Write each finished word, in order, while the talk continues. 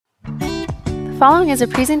following is a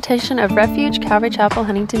presentation of Refuge Calvary Chapel,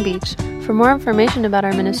 Huntington Beach. For more information about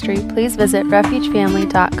our ministry, please visit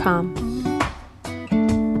refugefamily.com.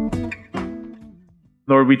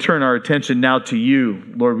 Lord, we turn our attention now to you.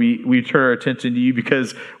 Lord, we turn our attention to you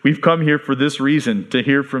because we've come here for this reason, to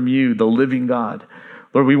hear from you, the living God.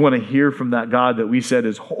 Lord, we want to hear from that God that we said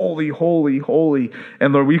is holy, holy, holy.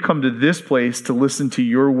 And Lord, we come to this place to listen to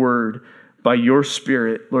your word by your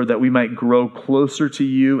Spirit, Lord, that we might grow closer to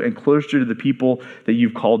you and closer to the people that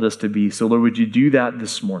you've called us to be. So, Lord, would you do that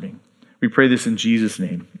this morning? We pray this in Jesus'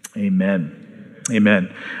 name. Amen.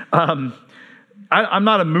 Amen. I'm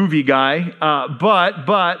not a movie guy,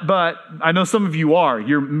 but I know some of you are.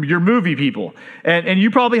 You're movie people. And you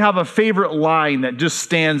probably have a favorite line that just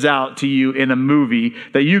stands out to you in a movie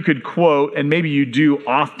that you could quote, and maybe you do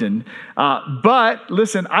often. But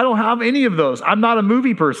listen, I don't have any of those. I'm not a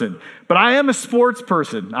movie person, but I am a sports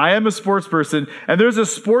person. And there's a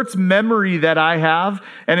sports memory that I have,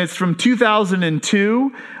 and it's from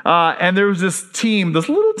 2002. And there was this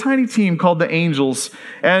little tiny team called the Angels,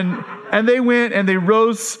 and they went and they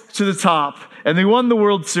rose to the top and they won the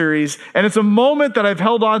World Series. And it's a moment that I've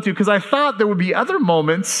held on to because I thought there would be other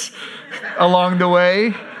moments along the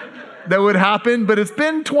way that would happen, but it's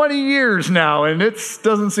been 20 years now and it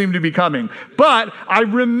doesn't seem to be coming. But I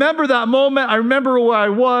remember that moment. I remember where I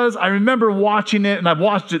was. I remember watching it, and I've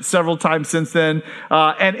watched it several times since then.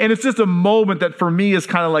 And it's just a moment that for me is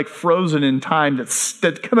kind of like frozen in time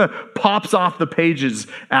that kind of pops off the pages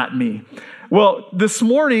at me. Well, this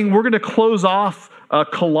morning we're going to close off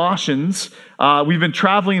Colossians. We've been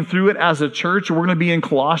traveling through it as a church. We're going to be in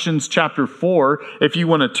Colossians chapter 4, if you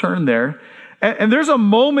want to turn there. And there's a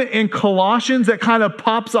moment in Colossians that kind of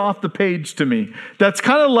pops off the page to me. That's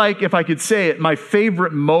kind of like, if I could say it, my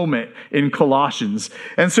favorite moment in Colossians.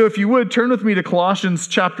 And so if you would, turn with me to Colossians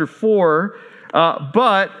chapter 4.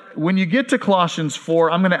 But when you get to Colossians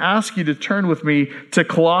 4, I'm going to ask you to turn with me to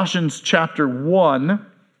Colossians chapter 1,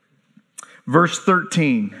 verse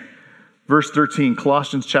 13. Verse 13,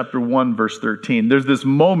 Colossians chapter 1, verse 13. There's this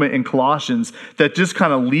moment in Colossians that just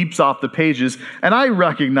kind of leaps off the pages. And I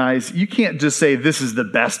recognize you can't just say this is the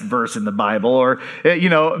best verse in the Bible,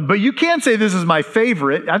 but you can say this is my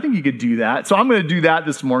favorite. I think you could do that. So I'm going to do that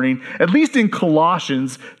this morning. At least in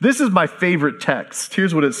Colossians, this is my favorite text.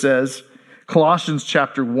 Here's what it says. Colossians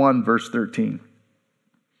chapter 1, verse 13.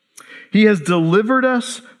 He has delivered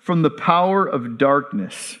us from the power of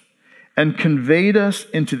darkness and conveyed us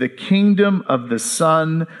into the kingdom of the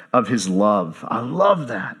Son of his love. I love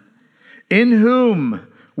that. In whom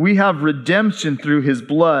we have redemption through his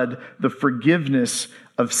blood, the forgiveness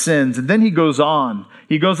of sins. And then he goes on.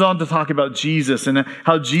 He goes on to talk about Jesus and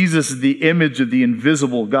how Jesus is the image of the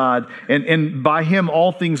invisible God. And by him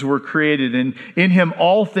all things were created, and in him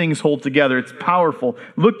all things hold together. It's powerful.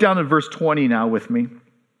 Look down at verse 20 now with me.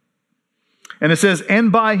 And it says,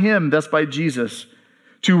 and by him, that's by Jesus,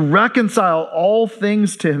 to reconcile all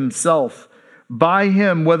things to himself, by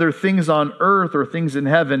him, whether things on earth or things in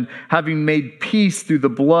heaven, having made peace through the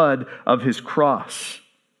blood of his cross.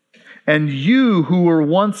 And you who were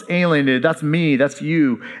once alienated, that's me, that's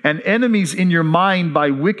you, and enemies in your mind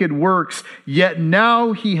by wicked works, yet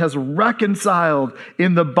now he has reconciled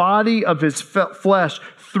in the body of his flesh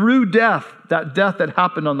through death, that death that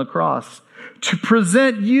happened on the cross, to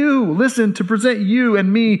present you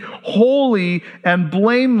and me holy and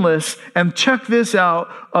blameless, and check this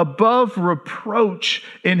out, above reproach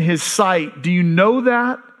in his sight. Do you know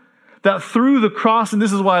that? That through the cross, and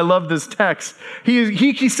this is why I love this text,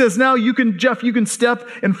 he says, now you can step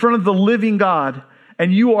in front of the living God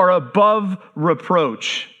and you are above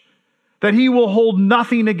reproach. That he will hold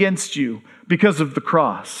nothing against you because of the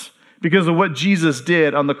cross. Because of what Jesus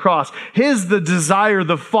did on the cross.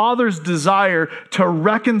 The Father's desire to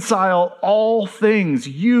reconcile all things,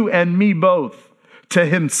 you and me both, to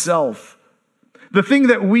himself. The thing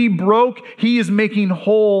that we broke, he is making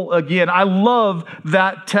whole again. I love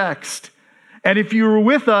that text. And if you were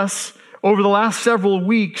with us over the last several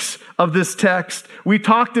weeks of this text, we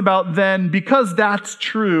talked about then, because that's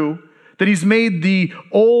true, that he's made the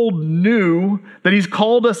old new, that he's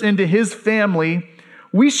called us into his family,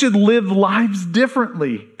 we should live lives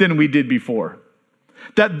differently than we did before.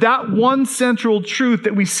 That one central truth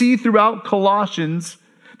that we see throughout Colossians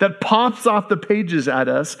that pops off the pages at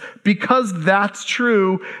us, because that's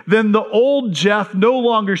true, then the old Jeff no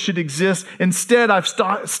longer should exist. Instead, I've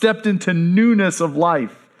stepped into newness of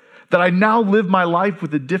life, that I now live my life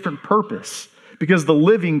with a different purpose, because the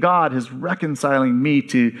living God is reconciling me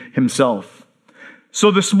to himself. So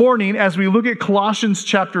this morning, as we look at Colossians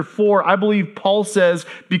chapter 4, I believe Paul says,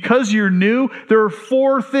 because you're new, there are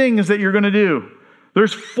 4 things that you're going to do.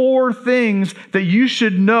 There's 4 things that you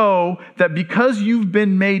should know that because you've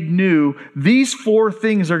been made new, these 4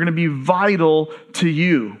 things are going to be vital to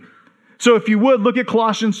you. So if you would, look at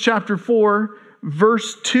Colossians chapter 4,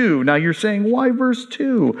 verse 2. Now you're saying, why verse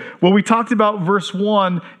 2? Well, we talked about verse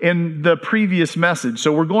 1 in the previous message.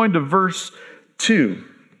 So we're going to verse 2.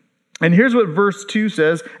 And here's what verse 2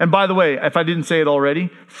 says. And by the way, if I didn't say it already,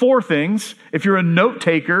 4 things. If you're a note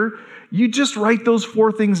taker, you just write those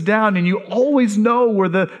 4 things down and you always know where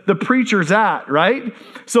the preacher's at, right?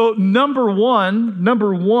 So number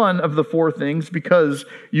one of the 4 things, because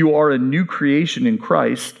you are a new creation in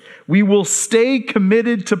Christ, we will stay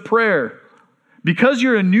committed to prayer. Because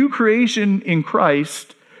you're a new creation in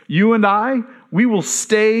Christ, you and I, we will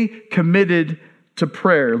stay committed to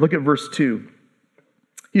prayer. Look at verse 2.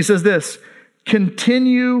 He says this,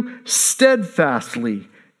 continue steadfastly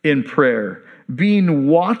in prayer, being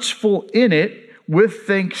watchful in it with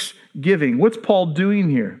thanksgiving. What's Paul doing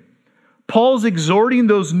here? Paul's exhorting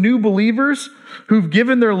those new believers who've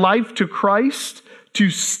given their life to Christ to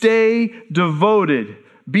stay devoted,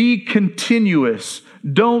 be continuous,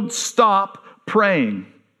 don't stop praying.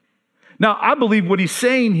 Now, I believe what he's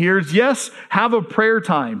saying here is, yes, have a prayer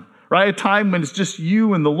time, right? A time when it's just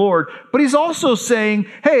you and the Lord. But he's also saying,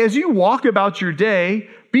 hey, as you walk about your day,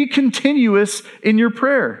 be continuous in your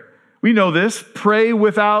prayer. We know this, pray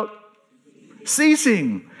without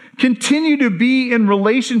ceasing. Continue to be in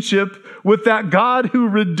relationship with that God who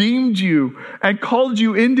redeemed you and called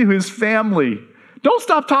you into his family. Don't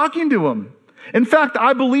stop talking to him. In fact,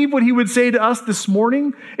 I believe what he would say to us this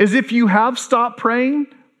morning is, if you have stopped praying,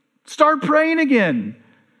 start praying again.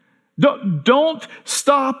 Don't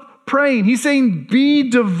stop praying. He's saying, be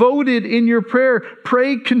devoted in your prayer.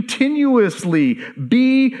 Pray continuously.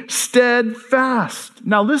 Be steadfast.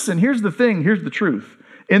 Now listen, here's the thing. Here's the truth.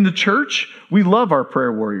 In the church, we love our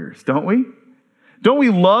prayer warriors, don't we? Don't we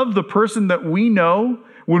love the person that we know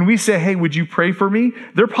when we say, hey, would you pray for me?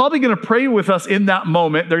 They're probably going to pray with us in that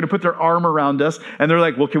moment. They're going to put their arm around us and they're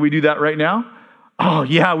like, well, can we do that right now? Oh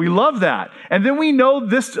yeah, we love that. And then we know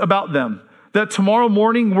this about them, that tomorrow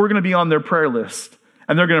morning we're going to be on their prayer list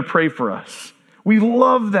and they're going to pray for us. We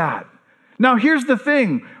love that. Now, here's the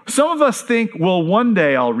thing. Some of us think, well, one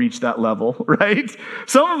day I'll reach that level, right?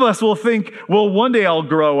 Some of us will think, well, one day I'll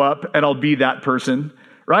grow up and I'll be that person,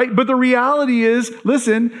 right? But the reality is,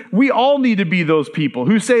 listen, we all need to be those people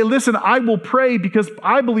who say, listen, I will pray because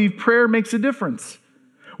I believe prayer makes a difference.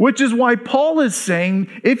 Which is why Paul is saying,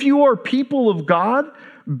 if you are people of God,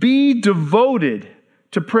 be devoted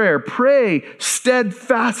to prayer. Pray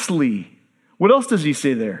steadfastly. What else does he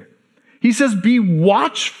say there? He says, be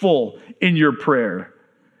watchful in your prayer.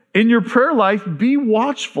 In your prayer life, be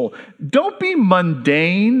watchful. Don't be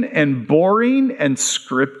mundane and boring and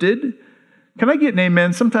scripted. Can I get an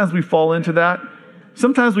amen? Sometimes we fall into that.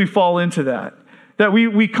 That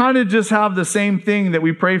we kind of just have the same thing that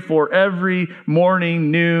we pray for every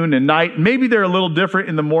morning, noon, and night. Maybe they're a little different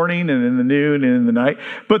in the morning and in the noon and in the night,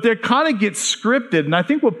 but they kind of get scripted. And I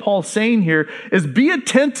think what Paul's saying here is, be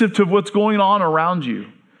attentive to what's going on around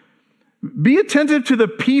you. Be attentive to the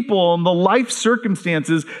people and the life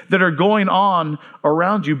circumstances that are going on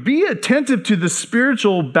around you. Be attentive to the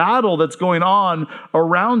spiritual battle that's going on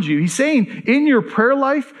around you. He's saying, in your prayer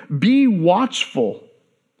life, be watchful.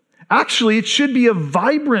 Actually, it should be a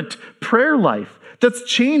vibrant prayer life that's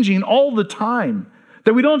changing all the time.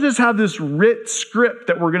 That we don't just have this writ script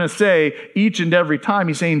that we're going to say each and every time.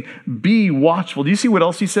 He's saying, be watchful. Do you see what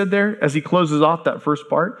else he said there as he closes off that first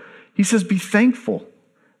part? He says, be thankful.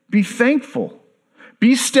 Be thankful.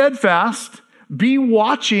 Be steadfast. Be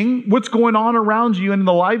watching what's going on around you and in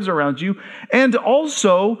the lives around you. And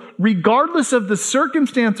also, regardless of the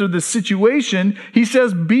circumstance or the situation, he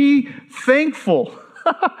says, be thankful.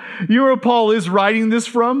 You know where Paul is writing this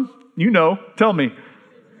from? You know, tell me.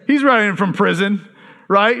 He's writing it from prison,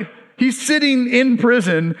 right? He's sitting in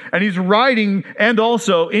prison and he's writing, and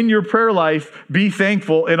also in your prayer life, be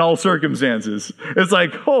thankful in all circumstances. It's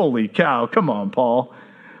like, holy cow, come on, Paul.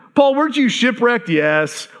 Paul, weren't you shipwrecked?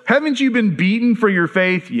 Yes. Haven't you been beaten for your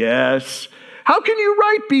faith? Yes. How can you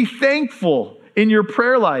write be thankful in your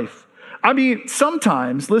prayer life? I mean,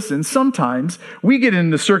 sometimes we get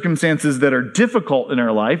into circumstances that are difficult in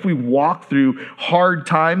our life. We walk through hard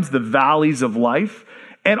times, the valleys of life,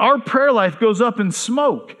 and our prayer life goes up in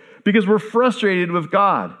smoke because we're frustrated with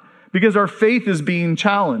God, because our faith is being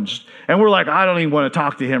challenged. And we're like, I don't even want to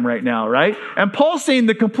talk to him right now, right? And Paul's saying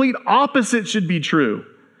the complete opposite should be true.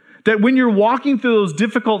 That when you're walking through those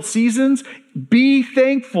difficult seasons, be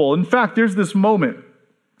thankful. In fact, there's this moment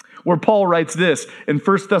where Paul writes this in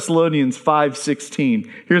 1 Thessalonians 5:16.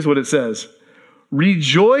 Here's what it says.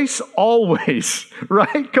 Rejoice always,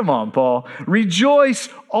 right? Come on, Paul. Rejoice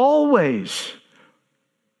always.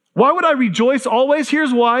 Why would I rejoice always?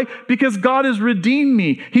 Here's why. Because God has redeemed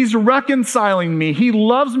me. He's reconciling me. He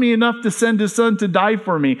loves me enough to send his son to die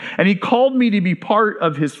for me. And he called me to be part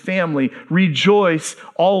of his family. Rejoice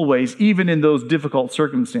always, even in those difficult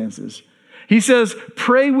circumstances. He says,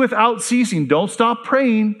 pray without ceasing. Don't stop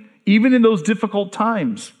praying, even in those difficult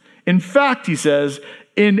times. In fact, he says,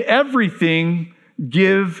 in everything,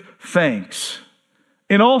 give thanks.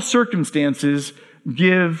 In all circumstances,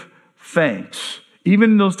 give thanks.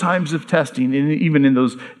 Even in those times of testing, and even in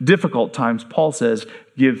those difficult times, Paul says,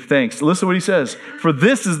 give thanks. Listen to what he says. For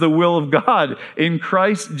this is the will of God in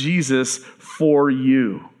Christ Jesus for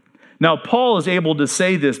you. Now, Paul is able to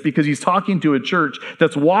say this because he's talking to a church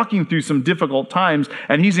that's walking through some difficult times,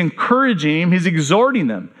 and he's encouraging them, he's exhorting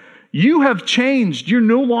them. You have changed. You're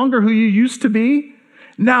no longer who you used to be.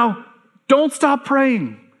 Now, don't stop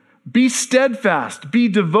praying. Be steadfast, be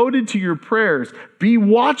devoted to your prayers, be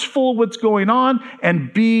watchful of what's going on,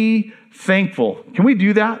 and be thankful. Can we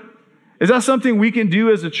do that? Is that something we can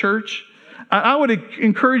do as a church? I would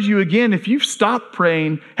encourage you again, if you've stopped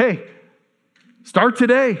praying, hey, start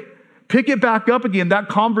today. Pick it back up again, that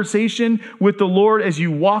conversation with the Lord as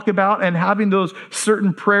you walk about and having those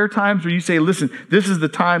certain prayer times where you say, listen, this is the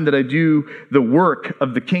time that I do the work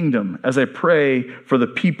of the kingdom as I pray for the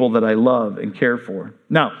people that I love and care for.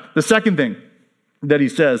 Now, the second thing that he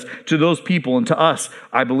says to those people and to us,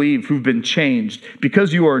 I believe, who've been changed,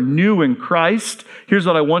 because you are new in Christ, here's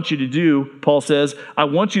what I want you to do, Paul says, I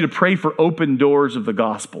want you to pray for open doors of the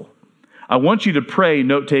gospel. I want you to pray,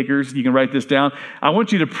 note takers, you can write this down. I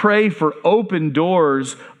want you to pray for open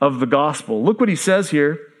doors of the gospel. Look what he says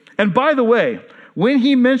here. And by the way, when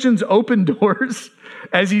he mentions open doors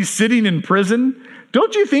as he's sitting in prison,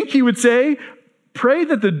 don't you think he would say, pray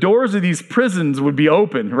that the doors of these prisons would be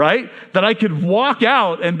open, right? That I could walk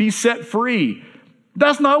out and be set free.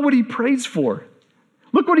 That's not what he prays for.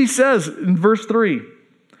 Look what he says in verse 3.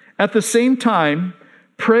 At the same time,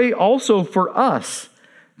 pray also for us,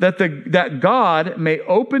 that God may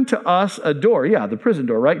open to us a door. Yeah, the prison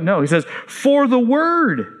door, right? No, he says, for the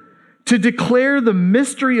word to declare the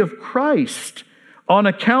mystery of Christ, on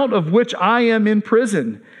account of which I am in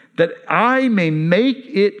prison, that I may make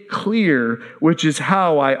it clear, which is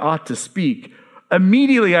how I ought to speak.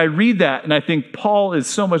 Immediately I read that and I think Paul is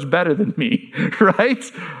so much better than me, right?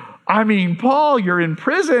 I mean, Paul, you're in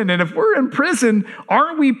prison. And if we're in prison,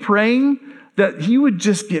 aren't we praying that he would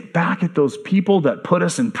just get back at those people that put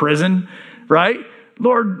us in prison, right?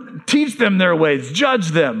 Lord, teach them their ways, judge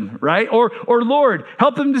them, right? Or Lord,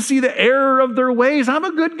 help them to see the error of their ways. I'm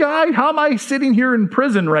a good guy. How am I sitting here in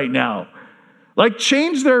prison right now? Like,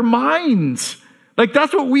 change their minds. Like,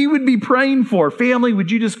 that's what we would be praying for. Family,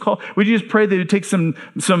 would you just pray that it would take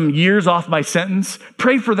some years off my sentence?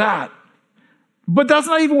 Pray for that. But that's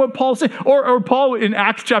not even what Paul said. Or Paul in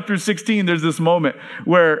Acts chapter 16, there's this moment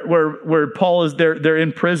where Paul is there, they're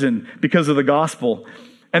in prison because of the gospel.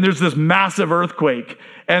 And there's this massive earthquake.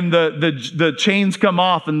 And the chains come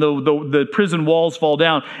off and the prison walls fall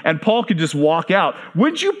down. And Paul could just walk out.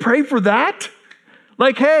 Wouldn't you pray for that?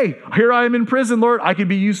 Like, hey, here I am in prison, Lord. I could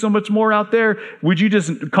be used so much more out there. Would you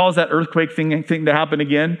just cause that earthquake thing to happen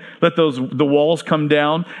again? Let the walls come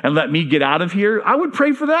down and let me get out of here? I would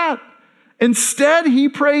pray for that. Instead, he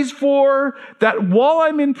prays for that while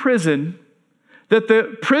I'm in prison, that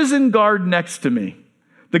the prison guard next to me,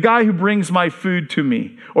 the guy who brings my food to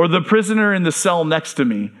me, or the prisoner in the cell next to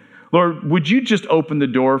me, Lord, would you just open the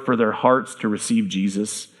door for their hearts to receive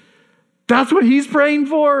Jesus? That's what he's praying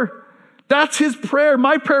for. That's his prayer.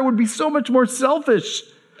 My prayer would be so much more selfish.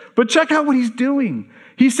 But check out what he's doing.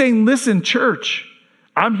 He's saying, listen, church,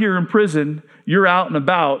 I'm here in prison. You're out and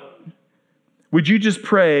about. Would you just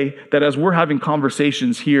pray that as we're having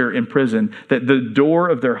conversations here in prison, that the door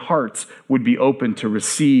of their hearts would be open to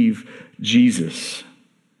receive Jesus?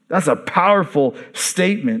 That's a powerful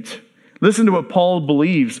statement. Listen to what Paul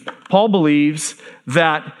believes. Paul believes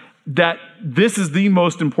that this is the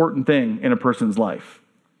most important thing in a person's life.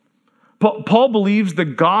 Paul believes the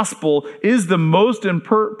gospel is the most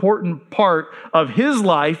important part of his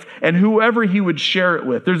life and whoever he would share it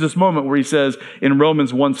with. There's this moment where he says in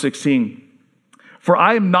Romans 1:16, for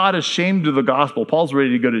I am not ashamed of the gospel. Paul's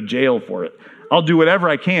ready to go to jail for it. I'll do whatever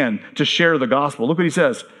I can to share the gospel. Look what he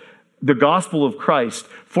says. The gospel of Christ.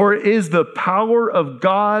 For it is the power of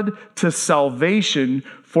God to salvation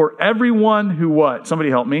for everyone who what?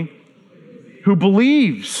 Somebody help me. Who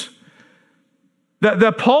believes.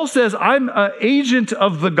 That Paul says, I'm an agent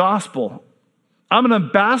of the gospel. I'm an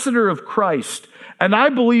ambassador of Christ. And I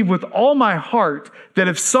believe with all my heart that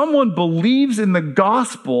if someone believes in the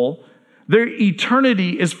gospel, their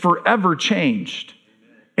eternity is forever changed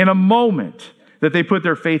in a moment that they put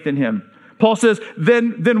their faith in him. Paul says,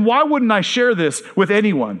 then why wouldn't I share this with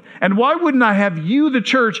anyone? And why wouldn't I have you, the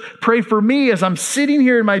church, pray for me as I'm sitting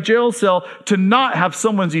here in my jail cell to not have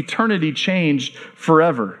someone's eternity changed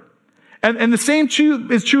forever? And the same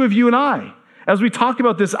is true of you and I. As we talk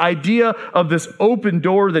about this idea of this open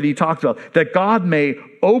door that he talked about, that God may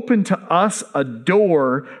open to us a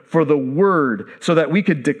door for the word so that we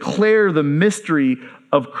could declare the mystery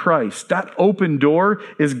of Christ. That open door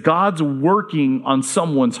is God's working on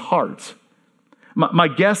someone's heart. My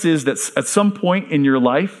guess is that at some point in your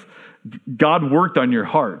life, God worked on your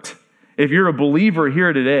heart. If you're a believer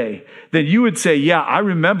here today, then you would say, yeah, I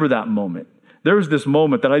remember that moment. There was this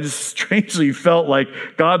moment that I just strangely felt like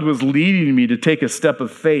God was leading me to take a step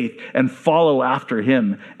of faith and follow after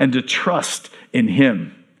him and to trust in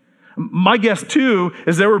him. My guess, too,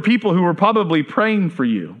 is there were people who were probably praying for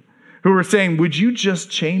you, who were saying, would you just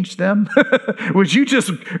change them? Would you just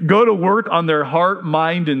go to work on their heart,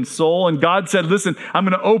 mind, and soul? And God said, listen, I'm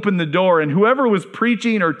going to open the door. And whoever was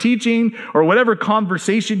preaching or teaching or whatever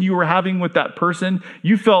conversation you were having with that person,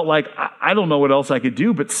 you felt like, I don't know what else I could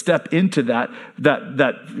do but step into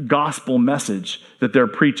that gospel message that they're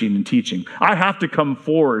preaching and teaching. I have to come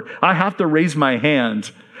forward. I have to raise my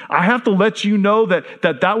hand. I have to let you know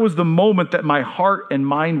that was the moment that my heart and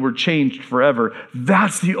mind were changed forever.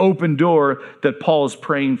 That's the open door that Paul is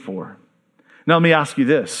praying for. Now, let me ask you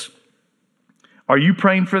this. Are you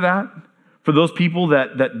praying for that? For those people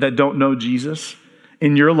that don't know Jesus?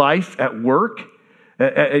 In your life, at work,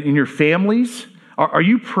 in your families? Are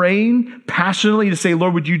you praying passionately to say,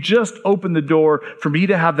 Lord, would you just open the door for me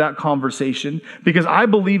to have that conversation? Because I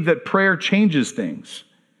believe that prayer changes things.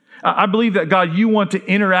 I believe that, God, you want to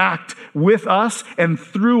interact with us and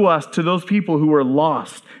through us to those people who are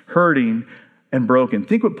lost, hurting, and broken.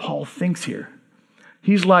 Think what Paul thinks here.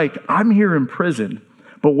 He's like, I'm here in prison,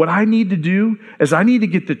 but what I need to do is I need to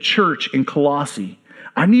get the church in Colossae.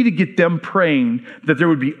 I need to get them praying that there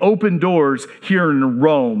would be open doors here in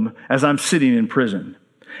Rome as I'm sitting in prison.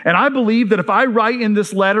 And I believe that if I write in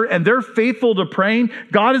this letter and they're faithful to praying,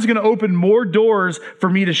 God is going to open more doors for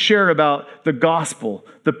me to share about the gospel,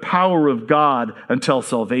 the power of God until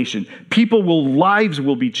salvation. Lives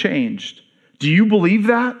will be changed. Do you believe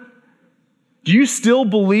that? Do you still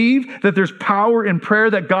believe that there's power in prayer,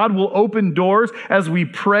 that God will open doors as we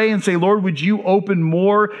pray and say, Lord, would you open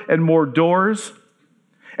more and more doors?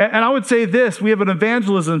 And I would say this, we have an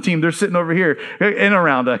evangelism team. They're sitting over here and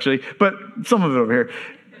around, actually, but some of it over here.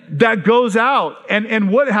 That goes out.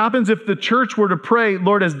 And what happens if the church were to pray,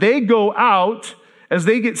 Lord, as they go out, as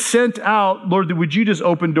they get sent out, Lord, would you just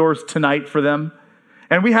open doors tonight for them?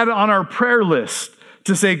 And we had it on our prayer list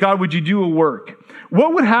to say, God, would you do a work?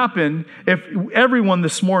 What would happen if everyone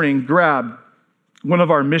this morning grabbed one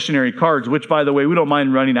of our missionary cards, which, by the way, we don't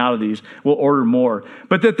mind running out of these. We'll order more.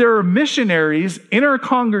 But that there are missionaries in our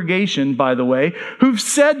congregation, by the way, who've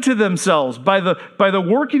said to themselves, by the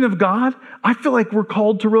working of God, I feel like we're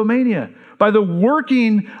called to Romania. By the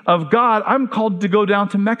working of God, I'm called to go down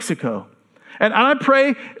to Mexico. And I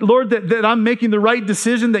pray, Lord, that I'm making the right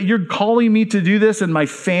decision, that you're calling me to do this and my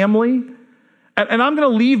family. And I'm going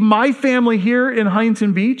to leave my family here in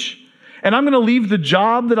Huntington Beach. And I'm going to leave the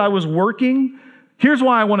job that I was working. Here's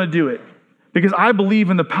why I want to do it. Because I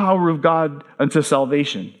believe in the power of God unto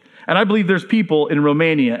salvation. And I believe there's people in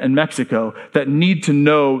Romania and Mexico that need to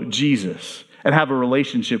know Jesus and have a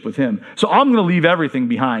relationship with him. So I'm going to leave everything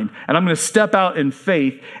behind and I'm going to step out in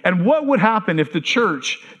faith. And what would happen if the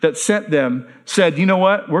church that sent them said, you know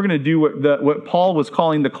what? We're going to do what Paul was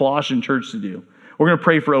calling the Colossian church to do. We're going to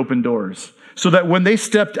pray for open doors. So that when they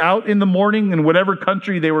stepped out in the morning in whatever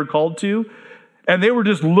country they were called to, and they were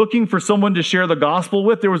just looking for someone to share the gospel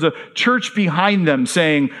with, there was a church behind them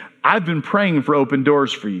saying, I've been praying for open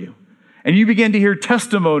doors for you. And you began to hear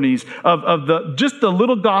testimonies of the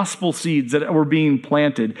little gospel seeds that were being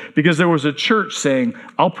planted because there was a church saying,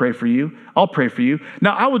 I'll pray for you. I'll pray for you.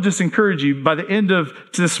 Now, I will just encourage you by the end of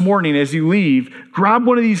this morning as you leave, grab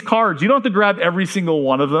one of these cards. You don't have to grab every single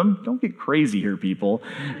one of them. Don't get crazy here, people,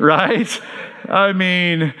 right? I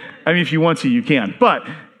mean, if you want to, you can. But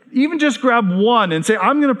even just grab one and say,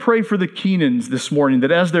 I'm going to pray for the Keenans this morning,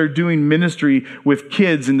 that as they're doing ministry with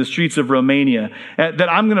kids in the streets of Romania,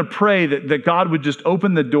 that I'm going to pray that God would just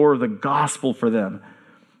open the door of the gospel for them,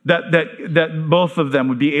 that both of them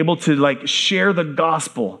would be able to share the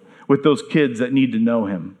gospel with those kids that need to know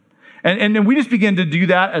him. And then we just begin to do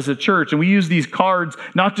that as a church. And we use these cards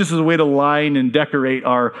not just as a way to line and decorate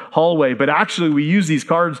our hallway, but actually we use these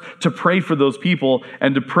cards to pray for those people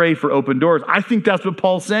and to pray for open doors. I think that's what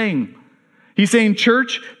Paul's saying. He's saying,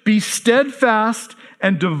 church, be steadfast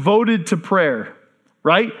and devoted to prayer,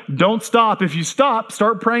 right? Don't stop. If you stop,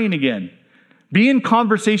 start praying again. Be in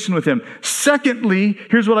conversation with him. Secondly,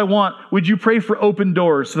 here's what I want. Would you pray for open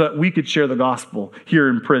doors so that we could share the gospel here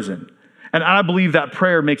in prison? And I believe that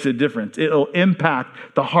prayer makes a difference. It'll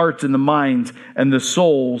impact the hearts and the minds and the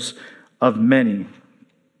souls of many.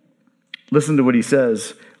 Listen to what he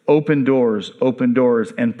says. Open doors,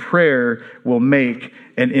 and prayer will make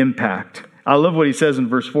an impact. I love what he says in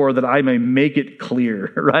verse 4, that I may make it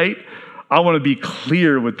clear, right? I want to be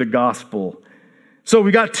clear with the gospel. So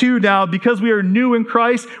we got 2 now. Because we are new in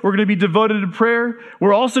Christ, we're going to be devoted to prayer.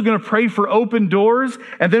 We're also going to pray for open doors.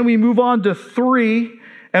 And then we move on to 3.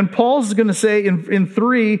 And Paul's going to say in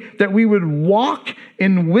 3 that we would walk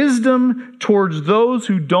in wisdom towards those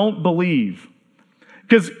who don't believe.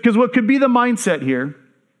 Because what could be the mindset here,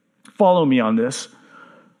 follow me on this.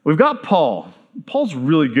 We've got Paul. Paul's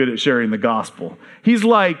really good at sharing the gospel. He's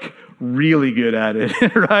like really good at it,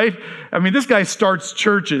 right? I mean, this guy starts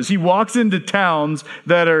churches. He walks into towns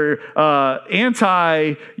that are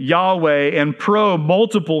anti-Yahweh and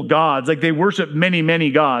pro-multiple gods. Like they worship many, many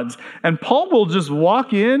gods. And Paul will just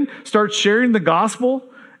walk in, start sharing the gospel,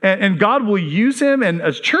 and God will use him, and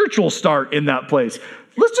a church will start in that place.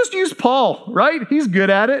 Let's just use Paul, right? He's good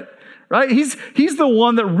at it. Right? He's the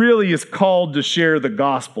one that really is called to share the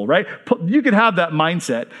gospel, right? You could have that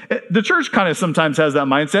mindset. The church kind of sometimes has that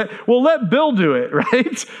mindset. Well, let Bill do it,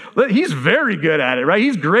 right? He's very good at it, right?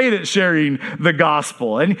 He's great at sharing the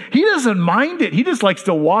gospel. And he doesn't mind it. He just likes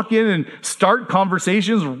to walk in and start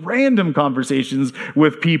conversations, random conversations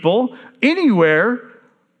with people, anywhere,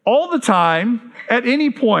 all the time, at any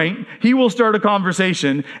point. He will start a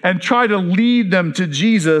conversation and try to lead them to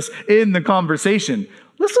Jesus in the conversation.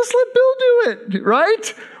 Let's just let Bill do it,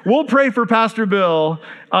 right? We'll pray for Pastor Bill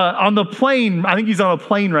on the plane. I think he's on a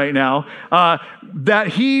plane right now, that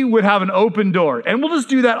he would have an open door. And we'll just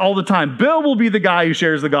do that all the time. Bill will be the guy who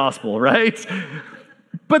shares the gospel, right?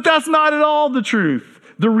 But that's not at all the truth.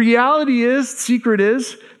 The reality is, secret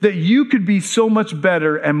is, that you could be so much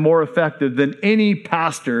better and more effective than any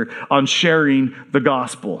pastor on sharing the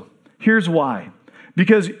gospel. Here's why.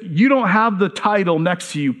 Because you don't have the title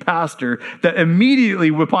next to you, pastor, that immediately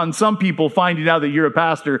upon some people finding out that you're a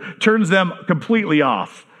pastor turns them completely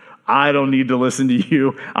off. I don't need to listen to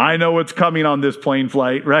you. I know what's coming on this plane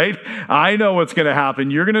flight, right? I know what's going to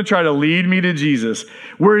happen. You're going to try to lead me to Jesus.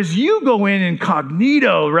 Whereas you go in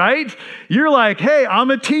incognito, right? You're like, hey, I'm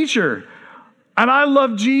a teacher and I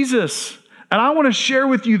love Jesus. And I want to share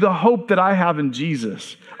with you the hope that I have in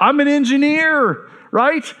Jesus. I'm an engineer,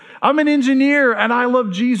 right? I'm an engineer and I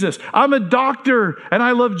love Jesus. I'm a doctor and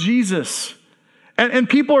I love Jesus. And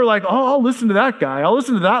people are like, oh, I'll listen to that guy. I'll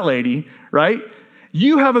listen to that lady, right?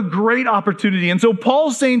 You have a great opportunity. And so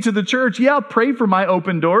Paul's saying to the church, yeah, pray for my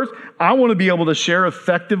open doors. I want to be able to share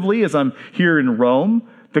effectively as I'm here in Rome,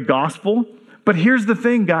 the gospel. But here's the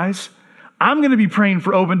thing, guys. I'm going to be praying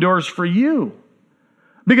for open doors for you.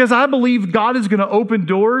 Because I believe God is going to open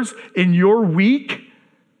doors in your week,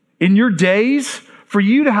 in your days, for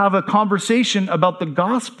you to have a conversation about the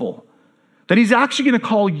gospel. That he's actually going to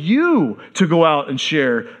call you to go out and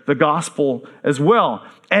share the gospel as well.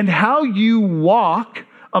 And how you walk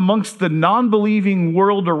amongst the non-believing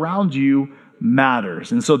world around you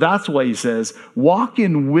matters. And so that's why he says, walk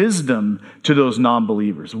in wisdom to those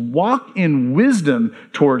non-believers. Walk in wisdom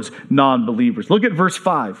towards non-believers. Look at verse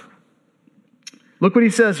 5. Look what he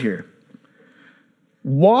says here.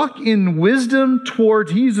 Walk in wisdom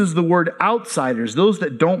towards, he uses the word outsiders, those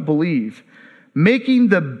that don't believe, making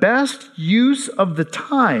the best use of the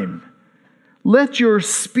time. Let your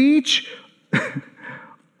speech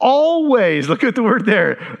always, look at the word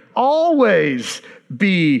there, always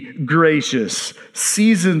be gracious,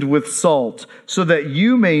 seasoned with salt, so that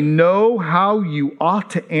you may know how you ought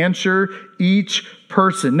to answer each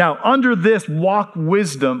person. Now, under this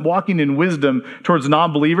walking in wisdom towards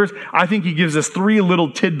non-believers, I think he gives us 3 little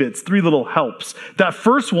tidbits, 3 little helps. That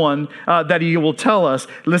first one that he will tell us,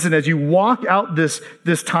 listen, as you walk out this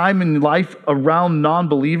time in life around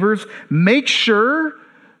non-believers, make sure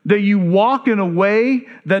that you walk in a way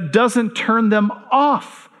that doesn't turn them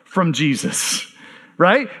off from Jesus.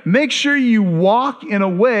 Right? Make sure you walk in a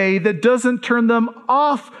way that doesn't turn them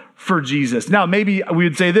off for Jesus. Now, maybe we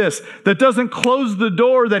would say this, that doesn't close the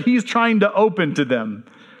door that he's trying to open to them.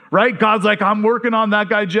 Right? God's like, I'm working on that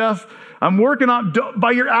guy, Jeff. I'm working on, by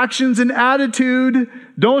your actions and attitude,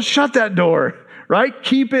 don't shut that door. Right?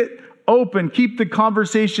 Keep it open. Keep the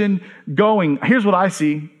conversation going. Here's what I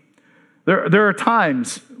see. There are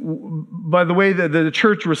times, by the way that the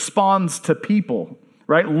church responds to people,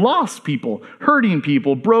 right? Lost people, hurting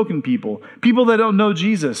people, broken people, people that don't know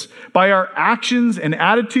Jesus, by our actions and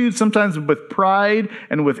attitudes, sometimes with pride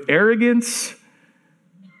and with arrogance,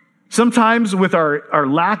 sometimes with our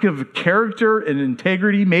lack of character and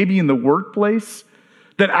integrity, maybe in the workplace,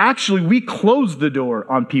 that actually we close the door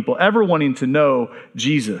on people ever wanting to know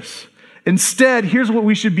Jesus. Instead, here's what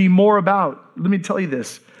we should be more about. Let me tell you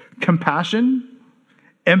this. Compassion,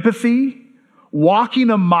 empathy,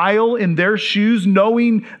 walking a mile in their shoes,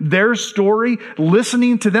 knowing their story,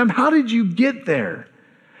 listening to them. How did you get there?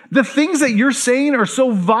 The things that you're saying are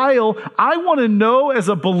so vile. I want to know as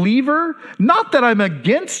a believer, not that I'm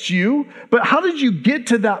against you, but how did you get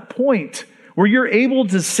to that point where you're able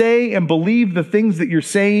to say and believe the things that you're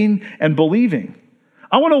saying and believing?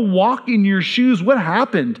 I want to walk in your shoes. What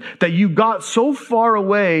happened that you got so far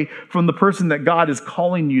away from the person that God is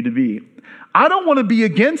calling you to be? I don't want to be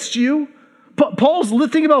against you.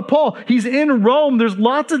 Think about Paul. He's in Rome. There's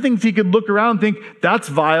lots of things he could look around and think, that's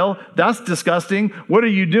vile, that's disgusting, what are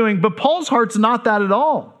you doing? But Paul's heart's not that at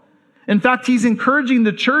all. In fact, he's encouraging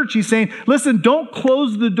the church. He's saying, listen, don't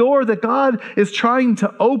close the door that God is trying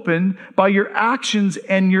to open by your actions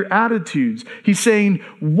and your attitudes. He's saying,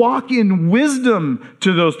 walk in wisdom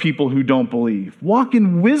to those people who don't believe. Walk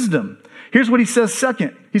in wisdom. Here's what he says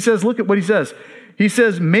second. He says, look at what he says. He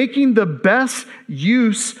says, making the best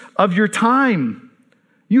use of your time.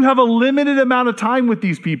 You have a limited amount of time with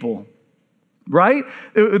these people, right?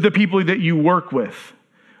 The people that you work with.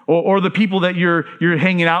 Or the people that you're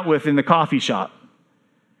hanging out with in the coffee shop.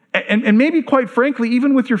 And maybe, quite frankly,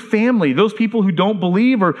 even with your family, those people who don't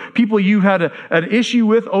believe or people you've had an issue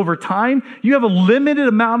with over time, you have a limited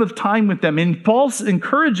amount of time with them. And Paul's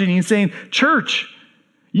encouraging, he's saying, church,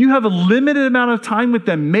 you have a limited amount of time with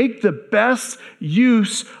them. Make the best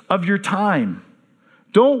use of your time.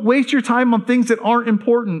 Don't waste your time on things that aren't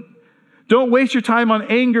important. Don't waste your time on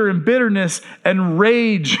anger and bitterness and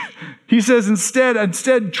rage. He says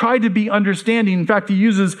instead, try to be understanding. In fact, he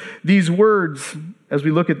uses these words as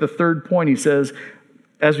we look at the third point. He says,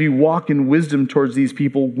 as we walk in wisdom towards these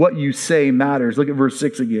people, what you say matters. Look at verse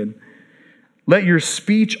 6 again. Let your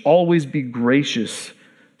speech always be gracious,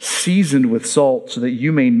 seasoned with salt, so that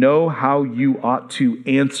you may know how you ought to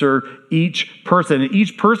answer each person. And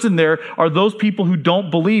each person there are those people who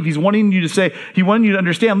don't believe. He wanted you to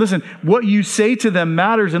understand, listen, what you say to them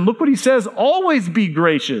matters. And look what he says, always be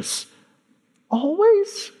gracious.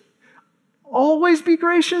 Always be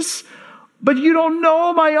gracious. But you don't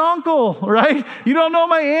know my uncle, right? You don't know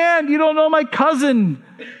my aunt. You don't know my cousin.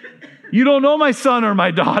 You don't know my son or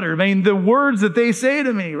my daughter. I mean, the words that they say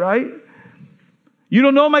to me, right? You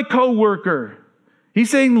don't know my coworker. He's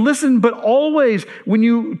saying, listen, but always when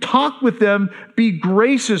you talk with them, be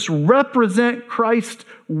gracious, represent Christ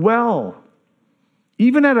well,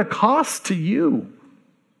 even at a cost to you.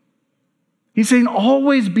 He's saying,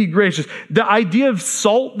 always be gracious. The idea of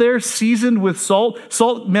salt there, seasoned with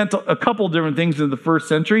salt meant a couple different things in the first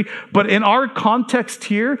century. But in our context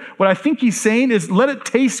here, what I think he's saying is let it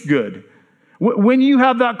taste good. When you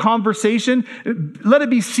have that conversation, let it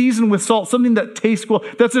be seasoned with salt, something that tastes well,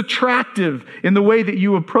 that's attractive in the way that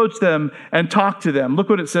you approach them and talk to them. Look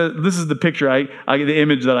what it says. This is the picture, the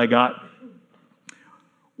image that I got.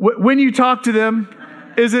 When you talk to them,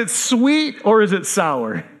 is it sweet or is it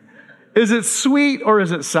sour? Is it sweet or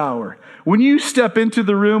is it sour? When you step into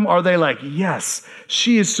the room, are they like, yes,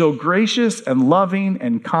 she is so gracious and loving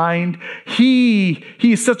and kind. He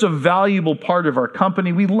is such a valuable part of our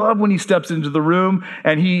company. We love when he steps into the room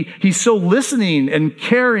and he's so listening and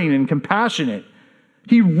caring and compassionate.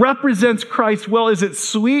 He represents Christ well. Is it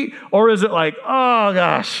sweet or is it like, oh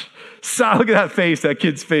gosh, look at that face. That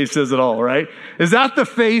kid's face says it all, right? Is that the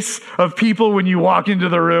face of people when you walk into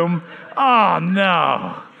the room? Oh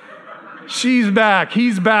no. She's back.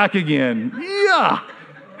 He's back again. Yeah.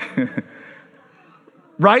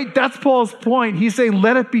 Right? That's Paul's point. He's saying,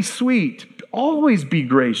 let it be sweet. Always be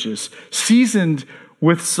gracious, seasoned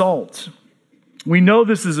with salt. We know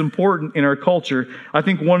this is important in our culture. I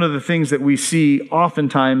think one of the things that we see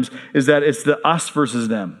oftentimes is that it's the us versus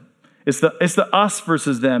them. It's the us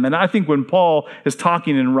versus them. And I think when Paul is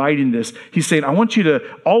talking and writing this, he's saying, I want you to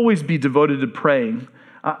always be devoted to praying.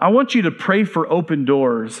 I want you to pray for open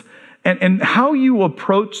doors. And how you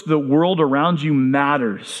approach the world around you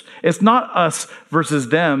matters. It's not us versus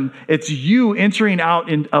them. It's you entering out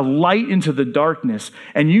in a light into the darkness.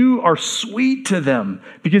 And you are sweet to them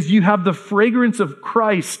because you have the fragrance of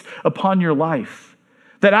Christ upon your life.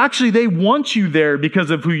 That actually they want you there because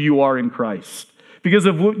of who you are in Christ. because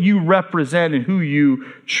of what you represent and who you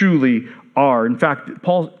truly are. In fact,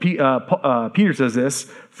 Peter says this,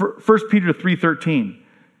 1 Peter 3:13.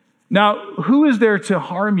 Now, who is there to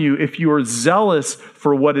harm you if you are zealous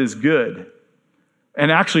for what is good? And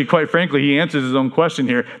actually, quite frankly, he answers his own question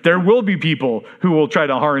here. There will be people who will try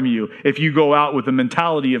to harm you if you go out with a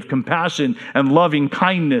mentality of compassion and loving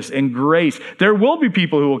kindness and grace. There will be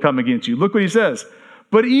people who will come against you. Look what he says.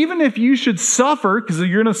 But even if you should suffer, because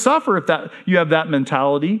you're going to suffer if you have that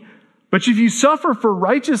mentality, but if you suffer for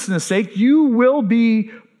righteousness' sake, you will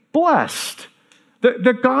be blessed.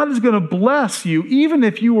 That God is going to bless you even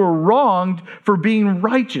if you were wronged for being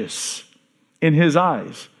righteous in his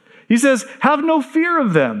eyes. He says, have no fear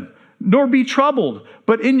of them, nor be troubled,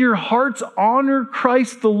 but in your hearts honor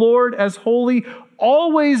Christ the Lord as holy,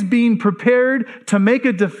 always being prepared to make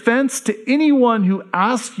a defense to anyone who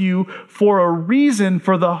asks you for a reason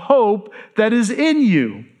for the hope that is in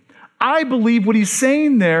you. I believe what he's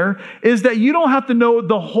saying there is that you don't have to know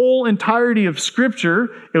the whole entirety of Scripture.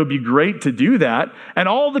 It would be great to do that. And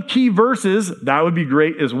all the key verses, that would be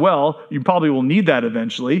great as well. You probably will need that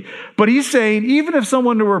eventually. But he's saying, even if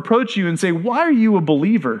someone were to approach you and say, why are you a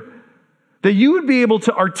believer? That you would be able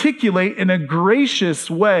to articulate in a gracious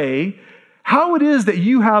way how it is that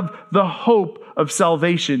you have the hope of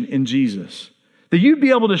salvation in Jesus. That you'd be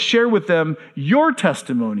able to share with them your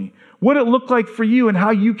testimony, what it looked like for you and how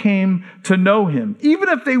you came to know him. Even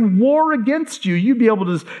if they war against you, you'd be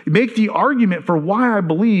able to make the argument for why I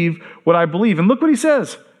believe what I believe. And look what he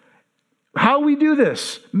says. How we do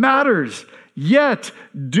this matters, yet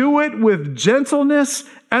do it with gentleness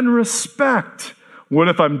and respect. What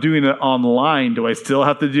if I'm doing it online? Do I still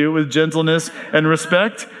have to do it with gentleness and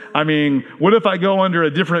respect? I mean, what if I go under a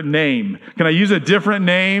different name? Can I use a different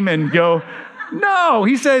name and go... No,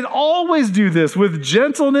 he said, always do this with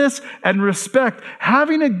gentleness and respect,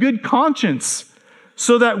 having a good conscience,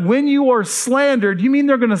 so that when you are slandered, you mean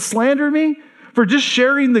they're going to slander me for just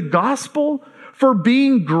sharing the gospel, for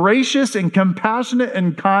being gracious and compassionate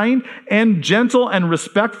and kind and gentle and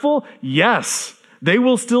respectful? Yes, they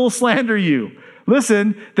will still slander you.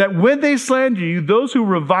 Listen, that when they slander you, those who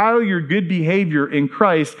revile your good behavior in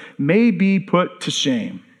Christ may be put to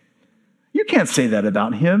shame. You can't say that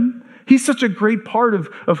about him. He's such a great part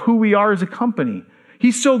of who we are as a company.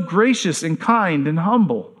 He's so gracious and kind and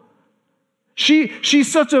humble.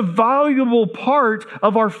 She's such a valuable part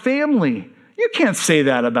of our family. You can't say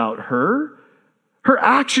that about her. Her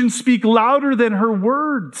actions speak louder than her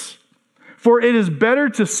words. For it is better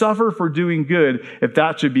to suffer for doing good, if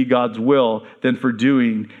that should be God's will, than for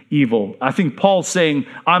doing evil. I think Paul's saying,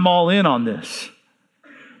 I'm all in on this.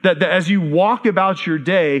 That as you walk about your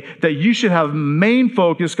day, that you should have main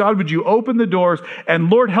focus. God, would you open the doors? And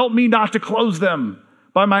Lord, help me not to close them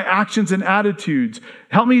by my actions and attitudes.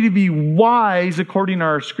 Help me to be wise, according to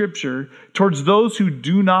our Scripture, towards those who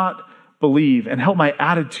do not believe. And help my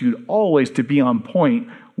attitude always to be on point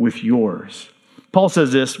with yours. Paul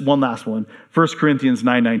says this, one last one, 1 Corinthians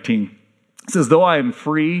 9:19. It says, though I am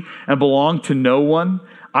free and belong to no one,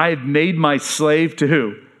 I have made my slave to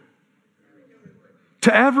who?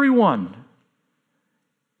 To everyone.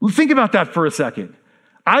 Think about that for a second.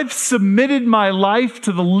 I've submitted my life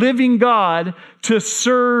to the living God to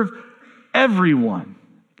serve everyone,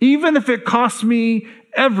 even if it costs me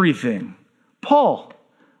everything. Paul,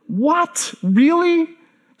 what? Really?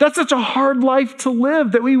 That's such a hard life to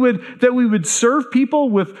live, that we would serve people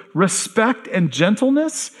with respect and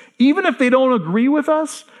gentleness, even if they don't agree with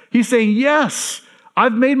us. He's saying, yes,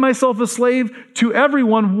 I've made myself a slave to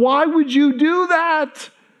everyone. Why would you do that?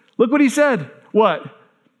 Look what he said. What?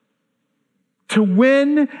 To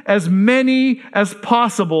win as many as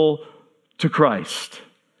possible to Christ.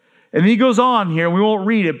 And he goes on here, we won't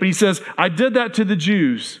read it, but he says, I did that to the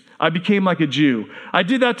Jews. I became like a Jew. I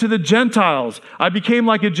did that to the Gentiles. I became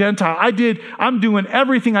like a Gentile. I'm doing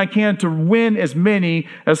everything I can to win as many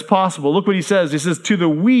as possible. Look what he says. He says, to the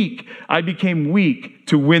weak, I became weak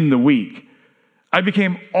to win the weak. I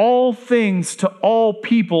became all things to all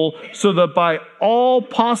people so that by all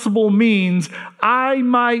possible means, I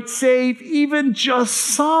might save even just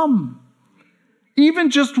some,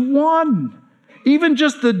 even just one. Even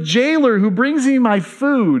just the jailer who brings me my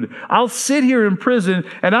food. I'll sit here in prison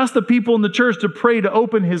and ask the people in the church to pray to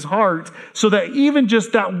open his heart so that even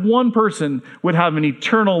just that one person would have an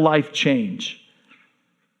eternal life change.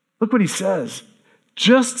 Look what he says.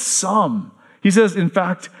 Just some. He says, in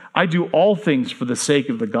fact, I do all things for the sake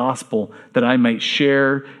of the gospel that I might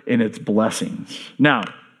share in its blessings. Now,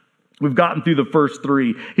 we've gotten through the first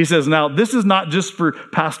three. He says, now, this is not just for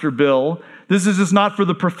Pastor Bill. This is just not for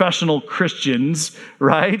the professional Christians,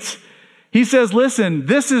 right? He says, listen,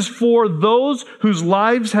 this is for those whose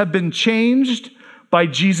lives have been changed by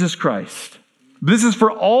Jesus Christ. This is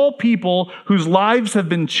for all people whose lives have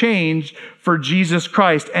been changed for Jesus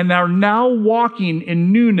Christ and are now walking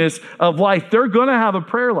in newness of life. They're going to have a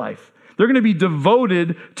prayer life. They're going to be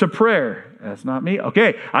devoted to prayer. That's not me.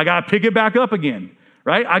 Okay, I got to pick it back up again,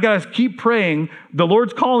 right? I got to keep praying. The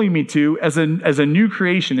Lord's calling me to as a new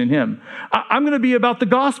creation in Him. I'm going to be about the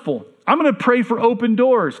gospel. I'm going to pray for open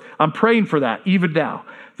doors. I'm praying for that even now.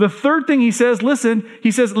 The third thing he says,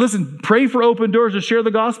 listen, pray for open doors to share the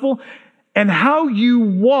gospel. And how you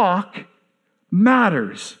walk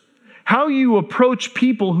matters. How you approach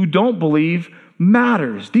people who don't believe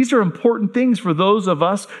matters. These are important things for those of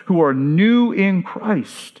us who are new in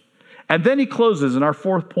Christ. And then he closes in our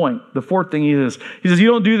fourth point. The fourth thing he says, you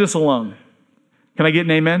don't do this alone. Can I get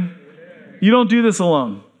an amen? You don't do this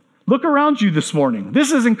alone. Look around you this morning.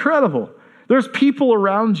 This is incredible. There's people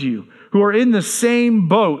around you who are in the same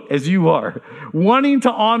boat as you are, wanting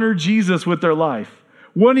to honor Jesus with their life,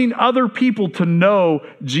 wanting other people to know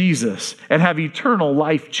Jesus and have eternal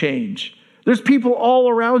life change. There's people all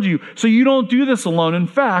around you, so you don't do this alone. In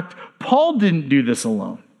fact, Paul didn't do this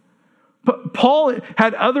alone. But Paul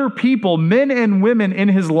had other people, men and women in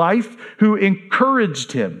his life who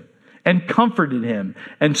encouraged him and comforted him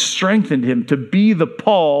and strengthened him to be the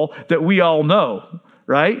Paul that we all know,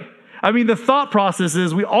 right? I mean, the thought process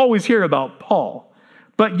is we always hear about Paul,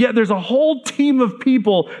 but yet there's a whole team of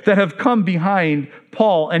people that have come behind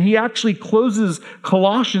Paul, and he actually closes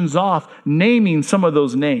Colossians off naming some of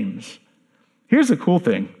those names. Here's the cool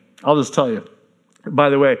thing. I'll just tell you. By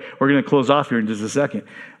the way, we're going to close off here in just a second.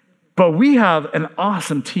 But we have an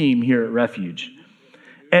awesome team here at Refuge.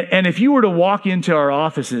 And if you were to walk into our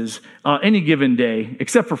offices any given day,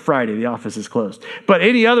 except for Friday, the office is closed, but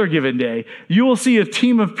any other given day, you will see a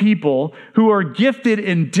team of people who are gifted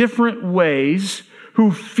in different ways,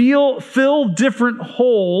 who fill different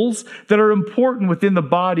holes that are important within the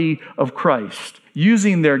body of Christ,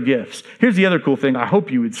 using their gifts. Here's the other cool thing I hope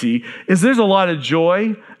you would see, is there's a lot of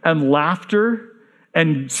joy and laughter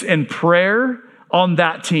and prayer on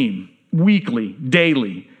that team, weekly,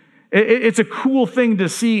 daily. It's a cool thing to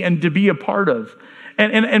see and to be a part of.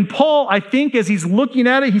 And Paul, I think as he's looking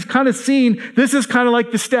at it, he's kind of seeing this is kind of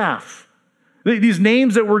like the staff. These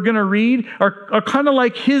names that we're going to read are kind of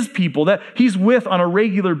like his people that he's with on a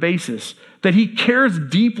regular basis, that he cares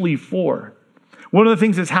deeply for. One of the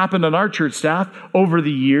things that's happened on our church staff over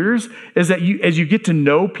the years is that as you get to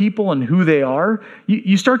know people and who they are,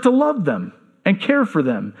 you start to love them and care for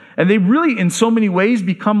them. And they really, in so many ways,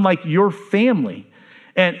 become like your family.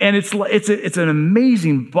 And it's an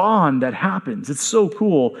amazing bond that happens. It's so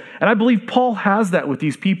cool. And I believe Paul has that with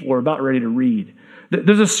these people we're about ready to read.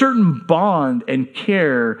 There's a certain bond and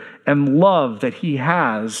care and love that he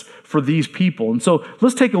has for these people. And so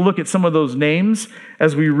let's take a look at some of those names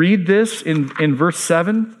as we read this in verse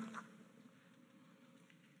 7.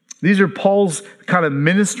 These are Paul's kind of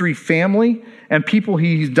ministry family and people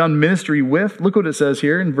he's done ministry with. Look what it says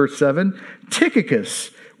here in verse 7.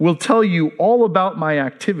 Tychicus will tell you all about my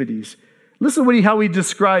activities. Listen to how he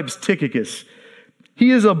describes Tychicus.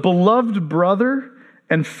 He is a beloved brother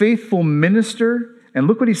and faithful minister. And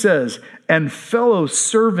look what he says, and fellow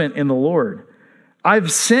servant in the Lord. I've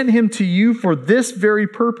sent him to you for this very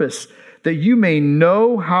purpose, that you may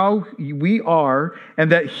know how we are, and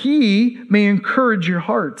that he may encourage your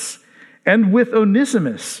hearts. And with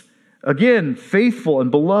Onesimus, again, faithful and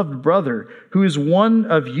beloved brother, who is one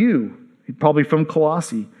of you, probably from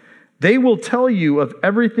Colossae. They will tell you of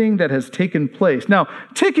everything that has taken place. Now,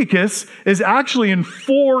 Tychicus is actually in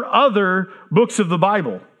 4 other books of the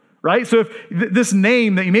Bible. Right? So if this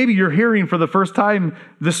name that maybe you're hearing for the first time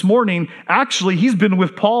this morning, actually he's been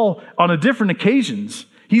with Paul on different occasions.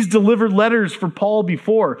 He's delivered letters for Paul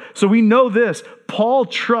before. So we know this. Paul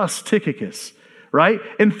trusts Tychicus, right?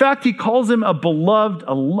 In fact, he calls him a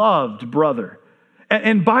loved brother.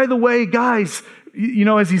 And by the way, guys, you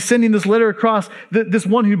know, as he's sending this letter across, this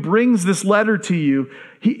one who brings this letter to you,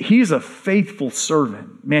 he's a faithful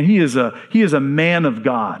servant. Man, he is a man of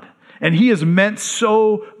God. And he has meant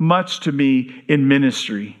so much to me in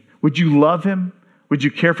ministry. Would you love him? Would you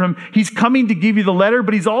care for him? He's coming to give you the letter,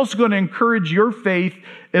 but he's also going to encourage your faith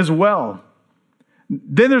as well.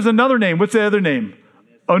 Then there's another name. What's the other name?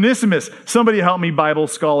 Onesimus. Somebody help me, Bible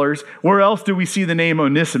scholars. Where else do we see the name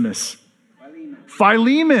Onesimus?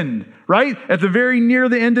 Philemon, right? At the very near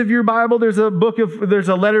the end of your Bible, there's a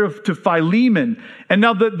letter to Philemon. And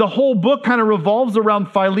now the whole book kind of revolves around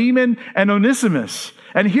Philemon and Onesimus.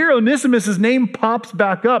 And here Onesimus' name pops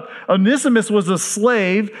back up. Onesimus was a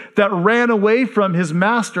slave that ran away from his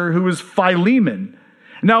master, who was Philemon.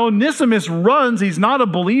 Now, Onesimus runs. He's not a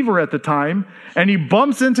believer at the time, and he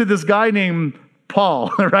bumps into this guy named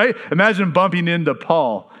Paul, right? Imagine bumping into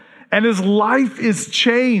Paul. And his life is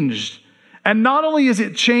changed. And not only is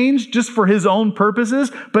it changed just for his own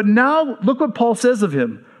purposes, but now look what Paul says of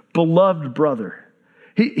him, beloved brother.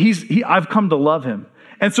 I've come to love him.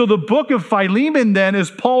 And so the book of Philemon then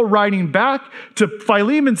is Paul writing back to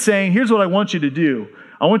Philemon saying, here's what I want you to do.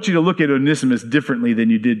 I want you to look at Onesimus differently than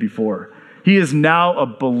you did before. He is now a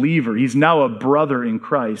believer. He's now a brother in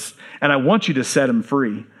Christ. And I want you to set him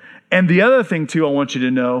free. And the other thing, too, I want you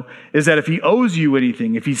to know is that if he owes you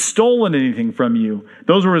anything, if he's stolen anything from you,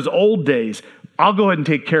 those were his old days, I'll go ahead and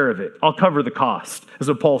take care of it. I'll cover the cost. That's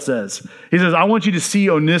what Paul says. He says, I want you to see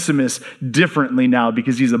Onesimus differently now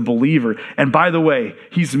because he's a believer. And by the way,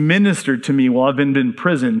 he's ministered to me while I've been in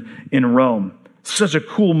prison in Rome. Such a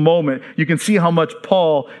cool moment. You can see how much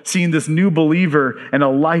Paul, seeing this new believer and a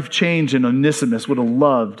life change in Onesimus, would have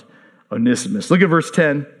loved Onesimus. Look at verse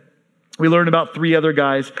 10. We learn about 3 other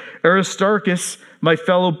guys. Aristarchus, my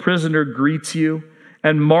fellow prisoner, greets you.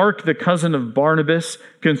 And Mark, the cousin of Barnabas,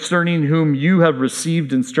 concerning whom you have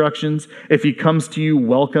received instructions. If he comes to you,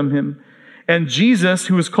 welcome him. And Jesus,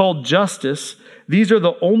 who is called Justus. These are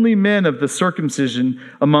the only men of the circumcision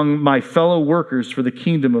among my fellow workers for the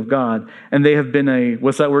kingdom of God. And they have been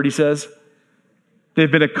what's that word he says?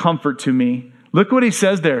 They've been a comfort to me. Look what he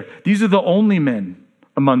says there. These are the only men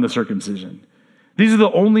among the circumcision. These are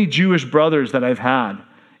the only Jewish brothers that I've had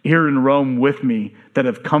here in Rome with me that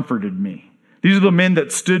have comforted me. These are the men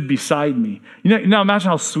that stood beside me. Now imagine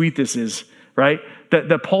how sweet this is, right?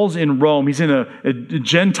 That Paul's in Rome. He's in a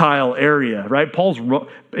Gentile area, right? Paul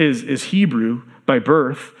is Hebrew by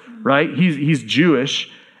birth, right? He's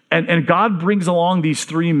Jewish. And God brings along these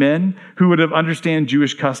 3 men who would have understand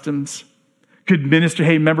Jewish customs, could minister.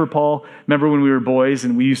 Hey, remember Paul? Remember when we were boys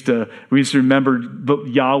and we used to remember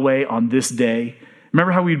Yahweh on this day?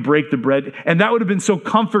 Remember how we'd break the bread? And that would have been so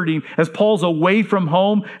comforting as Paul's away from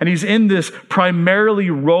home and he's in this primarily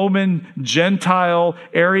Roman Gentile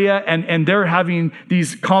area and they're having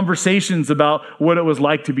these conversations about what it was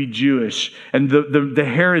like to be Jewish and the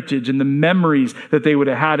heritage and the memories that they would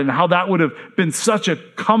have had and how that would have been such a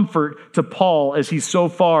comfort to Paul as he's so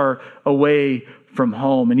far away from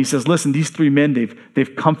home. And he says, listen, these 3 men,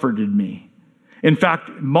 they've comforted me. In fact,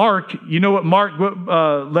 Mark, you know what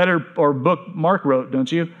letter or book Mark wrote,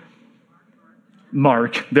 don't you?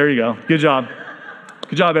 Mark. There you go. Good job.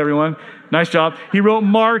 Good job, everyone. Nice job. He wrote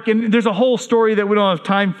Mark, and there's a whole story that we don't have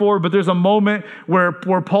time for, but there's a moment where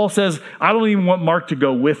Paul says, I don't even want Mark to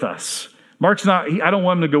go with us. I don't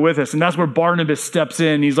want him to go with us. And that's where Barnabas steps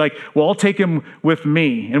in. He's like, well, I'll take him with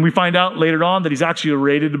me. And we find out later on that he's actually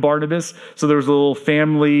related to Barnabas. So there was a little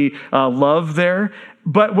family love there.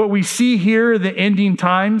 But what we see here in the ending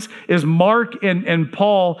times is Mark and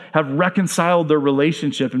Paul have reconciled their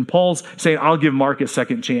relationship. And Paul's saying, I'll give Mark a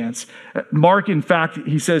second chance. Mark, in fact,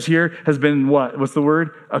 he says here, has been what? What's the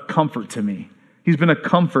word? A comfort to me. He's been a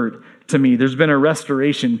comfort to me. There's been a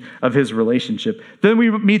restoration of his relationship. Then we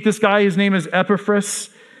meet this guy. His name is Epaphras,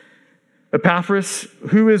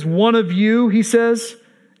 who is one of you, he says.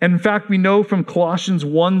 And in fact, we know from Colossians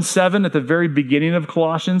 1:7, at the very beginning of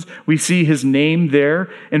Colossians, we see his name there.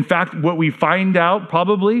 In fact, what we find out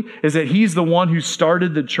probably is that he's the one who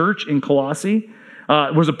started the church in Colossae,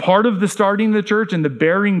 was a part of the starting the church and the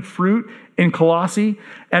bearing fruit in Colossae.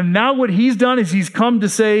 And now what he's done is he's come to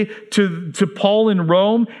say to Paul in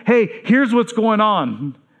Rome, hey, here's what's going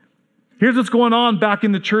on. Here's what's going on back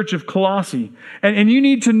in the church of Colossae. And you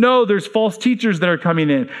need to know there's false teachers that are coming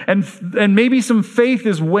in. And maybe some faith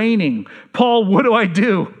is waning. Paul, what do I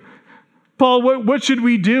do? Paul, what should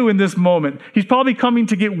we do in this moment? He's probably coming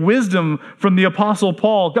to get wisdom from the Apostle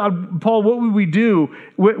Paul. God, Paul, what would we do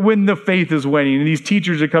when the faith is waning and these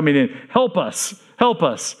teachers are coming in? Help us. Help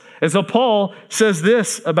us. And so Paul says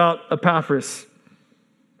this about Epaphras.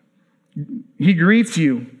 He greets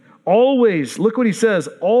you. Always, look what he says,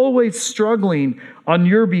 always struggling on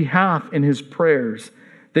your behalf in his prayers,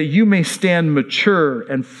 that you may stand mature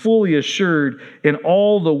and fully assured in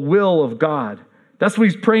all the will of God. That's what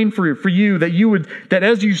he's praying for you, that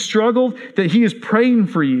as you struggled, that he is praying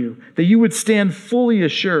for you, that you would stand fully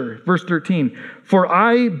assured. Verse 13, for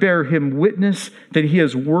I bear him witness that he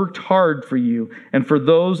has worked hard for you and for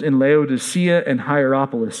those in Laodicea and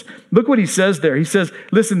Hierapolis. Look what he says there. He says,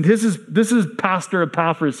 listen, this is Pastor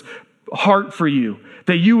Epaphras' heart for you,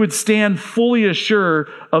 that you would stand fully assured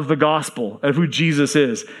of the gospel, of who Jesus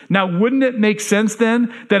is. Now, wouldn't it make sense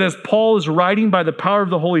then that as Paul is writing by the power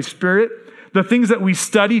of the Holy Spirit, the things that we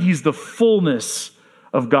studied, he's the fullness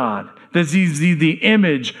of God. that he's the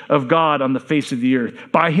image of God on the face of the earth.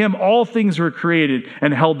 By him, all things were created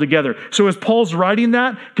and held together. So as Paul's writing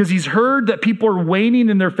that, because he's heard that people are waning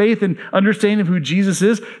in their faith and understanding of who Jesus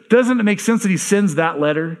is, doesn't it make sense that he sends that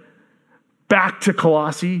letter back to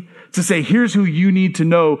Colossae to say, here's who you need to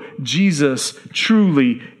know Jesus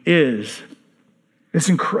truly is. It's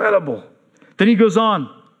incredible. Then he goes on.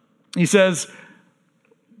 He says,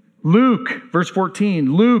 Luke, verse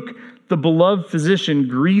 14, Luke, the beloved physician,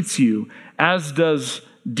 greets you, as does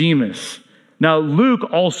Demas. Now,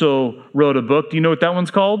 Luke also wrote a book. Do you know what that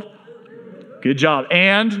one's called? Good job.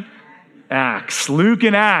 And Acts. Luke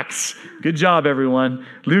and Acts. Good job, everyone.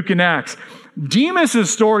 Luke and Acts.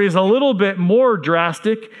 Demas' story is a little bit more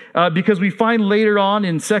drastic because we find later on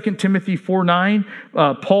in 2 Timothy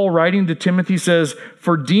 4:9, Paul writing to Timothy says,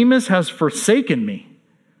 "For Demas has forsaken me.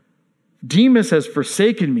 Demas has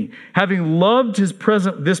forsaken me, having loved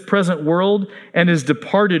this present world, and is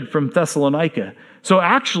departed from Thessalonica." So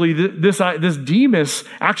actually, this Demas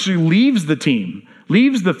actually leaves the team,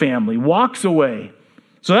 leaves the family, walks away.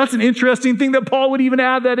 So that's an interesting thing that Paul would even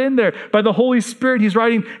add that in there. By the Holy Spirit, he's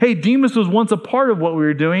writing, hey, Demas was once a part of what we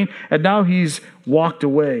were doing, and now he's walked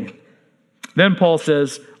away. Then Paul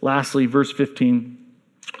says, lastly, verse 15,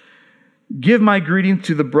 "Give my greeting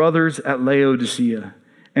to the brothers at Laodicea,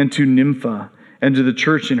 and to Nympha, and to the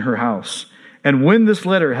church in her house. And when this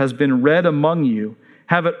letter has been read among you,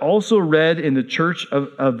 have it also read in the church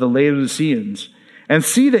of the Laodiceans. And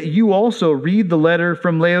see that you also read the letter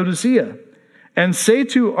from Laodicea. And say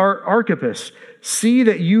to Archippus, see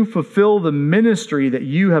that you fulfill the ministry that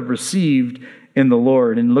you have received in the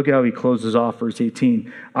Lord." And look how he closes off verse 18.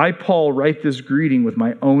 "I, Paul, write this greeting with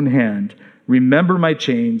my own hand. Remember my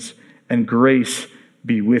chains, and grace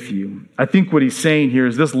be with you." I think what he's saying here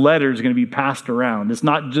is this letter is going to be passed around. It's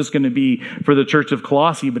not just going to be for the church of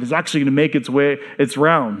Colossae, but it's actually going to make its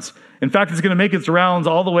rounds. In fact, it's going to make its rounds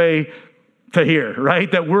all the way to here,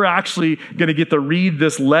 right? That we're actually going to get to read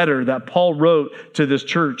this letter that Paul wrote to this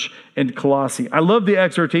church in Colossae. I love the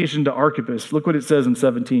exhortation to Archippus. Look what it says in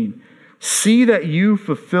 17. "See that you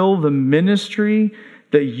fulfill the ministry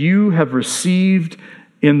that you have received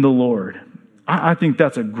in the Lord." I think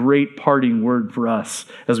that's a great parting word for us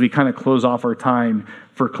as we kind of close off our time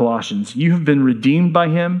for Colossians. You have been redeemed by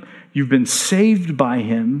him. You've been saved by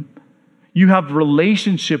him. You have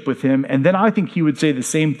relationship with him. And then I think he would say the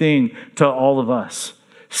same thing to all of us.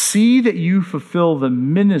 See that you fulfill the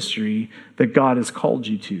ministry that God has called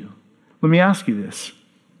you to. Let me ask you this.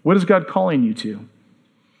 What is God calling you to?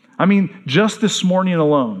 I mean, just this morning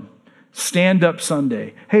alone, Stand Up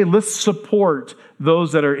Sunday. Hey, let's support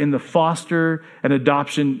those that are in the foster and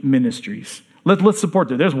adoption ministries. Let's support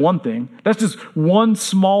them. There's one thing. That's just one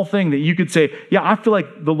small thing that you could say, yeah, I feel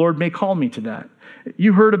like the Lord may call me to that.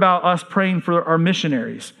 You heard about us praying for our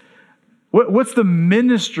missionaries. What's the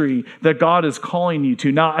ministry that God is calling you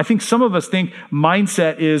to? Now, I think some of us think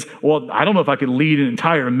mindset is, well, I don't know if I could lead an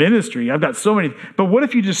entire ministry. I've got so many. But what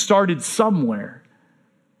if you just started somewhere?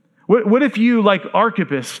 What if you, like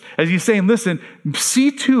Archippus, as he's saying, listen, see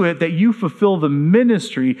to it that you fulfill the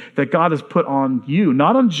ministry that God has put on you,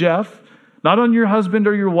 not on Jeff, not on your husband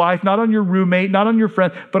or your wife, not on your roommate, not on your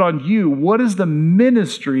friend, but on you. What is the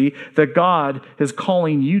ministry that God is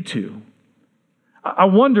calling you to? I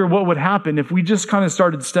wonder what would happen if we just kind of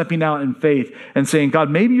started stepping out in faith and saying, God,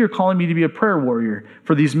 maybe you're calling me to be a prayer warrior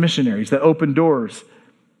for these missionaries that open doors.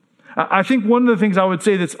 I think one of the things I would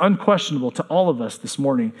say that's unquestionable to all of us this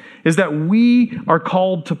morning is that we are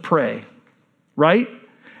called to pray, right?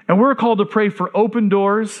 And we're called to pray for open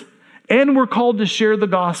doors, and we're called to share the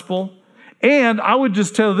gospel. And I would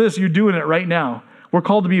just tell this, you're doing it right now. We're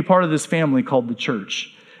called to be a part of this family called the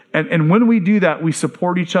church. And when we do that, we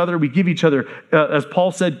support each other. We give each other, as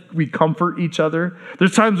Paul said, we comfort each other.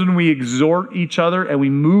 There's times when we exhort each other and we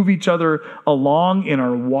move each other along in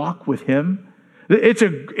our walk with him.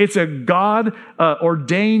 It's a God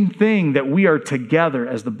ordained thing that we are together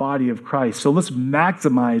as the body of Christ. So let's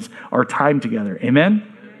maximize our time together. Amen?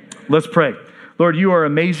 Let's pray. Lord, you are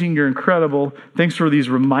amazing. You're incredible. Thanks for these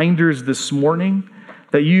reminders this morning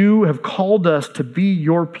that you have called us to be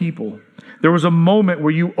your people. There was a moment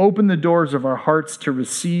where you opened the doors of our hearts to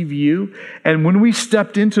receive you. And when we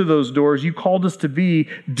stepped into those doors, you called us to be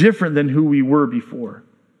different than who we were before.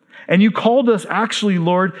 And you called us actually,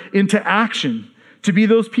 Lord, into action, to be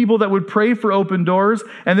those people that would pray for open doors.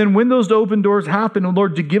 And then when those open doors happen,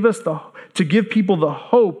 Lord, to give people the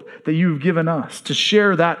hope that you've given us, to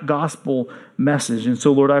share that gospel message. And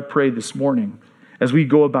so, Lord, I pray this morning as we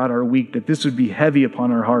go about our week that this would be heavy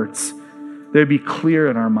upon our hearts. They'd be clear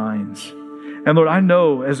in our minds. And Lord, I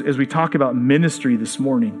know as we talk about ministry this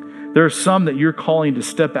morning, There are some that you're calling to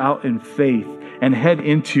step out in faith and head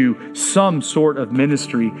into some sort of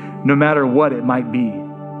ministry, no matter what it might be.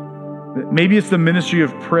 Maybe it's the ministry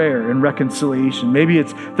of prayer and reconciliation. Maybe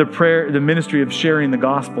it's the ministry of sharing the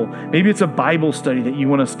gospel. Maybe it's a Bible study that you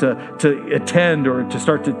want us to attend or to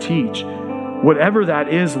start to teach. Whatever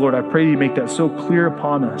that is, Lord, I pray you make that so clear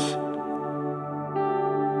upon us.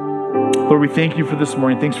 Lord, we thank you for this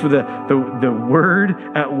morning. Thanks for the word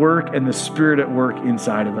at work and the Spirit at work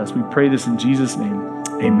inside of us. We pray this in Jesus' name.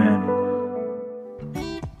 Amen.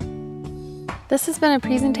 This has been a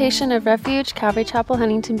presentation of Refuge Calvary Chapel,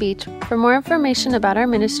 Huntington Beach. For more information about our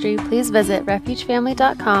ministry, please visit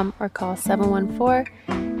refugefamily.com or call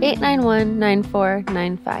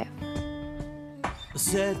 714-891-9495.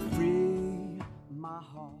 Set free.